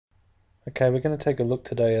Okay, we're going to take a look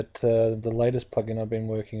today at the latest plugin I've been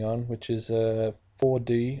working on, which is a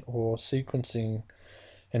 4D or sequencing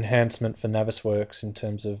enhancement for Navisworks in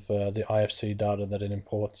terms of the IFC data that it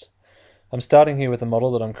imports. I'm starting here with a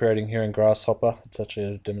model that I'm creating here in Grasshopper. It's actually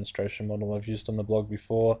a demonstration model I've used on the blog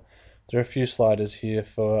before. There are a few sliders here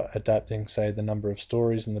for adapting, say, the number of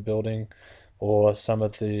stories in the building, or some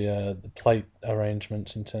of the plate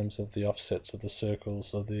arrangements in terms of the offsets of the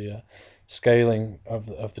circles, or the scaling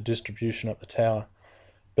of the distribution up the tower.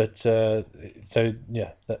 But so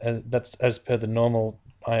yeah, that's as per the normal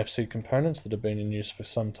IFC components that have been in use for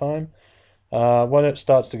some time. When it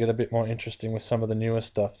starts to get a bit more interesting with some of the newer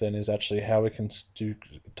stuff, then is actually how we can do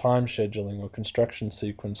time scheduling or construction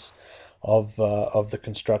sequence of the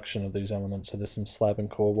construction of these elements. So there's some slab and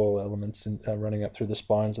core wall elements running up through the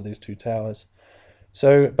spines of these two towers.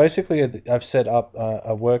 So basically, I've set up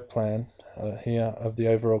a work plan here of the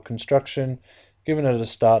overall construction, given it a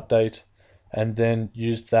start date, and then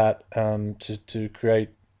used that to create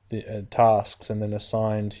the tasks, and then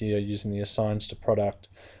assigned here using the assigns to product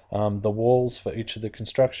the walls for each of the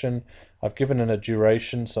construction. I've given it a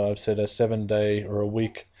duration, so I've set a 7-day or a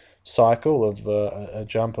week cycle of a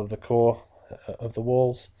jump of the core of the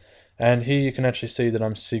walls. And here you can actually see that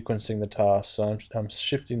I'm sequencing the tasks. So I'm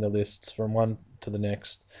shifting the lists from one to the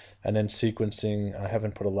next, and then sequencing. I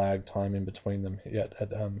haven't put a lag time in between them yet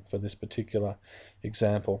for this particular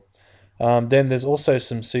example. Then there's also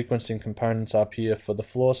some sequencing components up here for the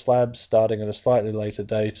floor slabs, starting at a slightly later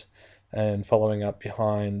date and following up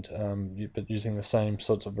behind, but using the same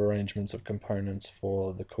sorts of arrangements of components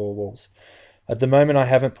for the core walls. At the moment, I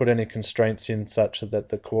haven't put any constraints in such that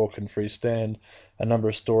the core can freestand a number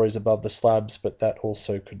of stories above the slabs, but that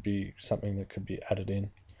also could be something that could be added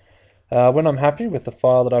in. When I'm happy with the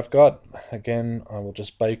file that I've got, again, I will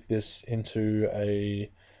just bake this into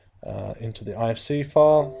into the IFC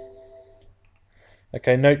file.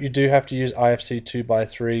 Okay, note you do have to use IFC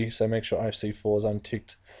 2x3, so make sure IFC 4 is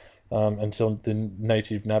unticked until the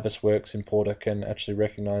native Navisworks importer can actually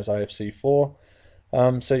recognize IFC 4.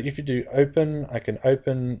 So if you do open, I can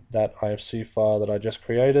open that IFC file that I just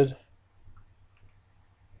created.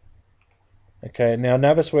 Okay, now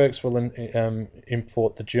Navisworks will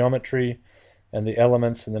import the geometry and the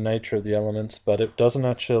elements and the nature of the elements, but it doesn't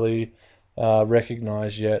actually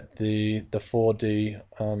recognize yet the 4D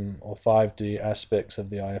or 5D aspects of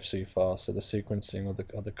the IFC file, so the sequencing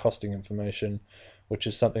or the costing information, which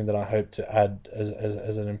is something that I hope to add as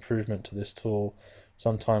an improvement to this tool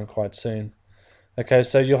sometime quite soon. Okay,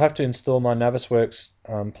 so you'll have to install my Navisworks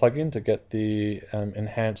plugin to get the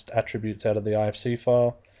enhanced attributes out of the IFC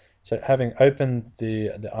file. So having opened the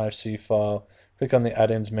IFC file, click on the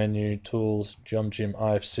add-ins menu, tools, GeoMGim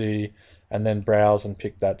IFC, and then browse and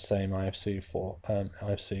pick that same IFC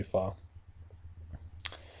file.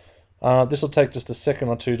 This will take just a second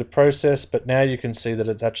or two to process, but now you can see that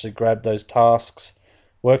it's actually grabbed those tasks,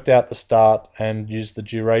 worked out the start, and used the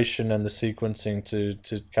duration and the sequencing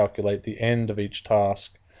to calculate the end of each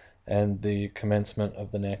task and the commencement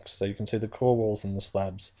of the next. So you can see the core walls and the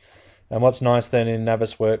slabs. And what's nice then in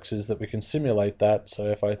Navisworks is that we can simulate that. So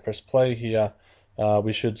if I press play here,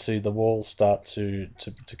 we should see the walls start to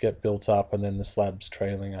get built up, and then the slabs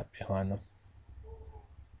trailing up behind them.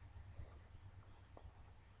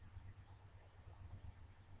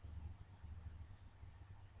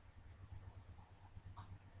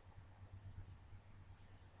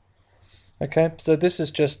 Okay, so this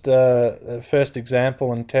is just a first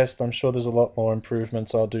example and test. I'm sure there's a lot more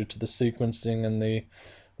improvements I'll do to the sequencing and the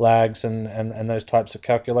lags and those types of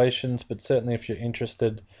calculations, but certainly if you're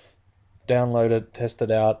interested, download it, test it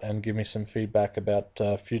out, and give me some feedback about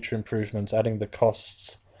future improvements. Adding the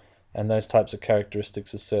costs and those types of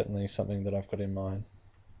characteristics is certainly something that I've got in mind.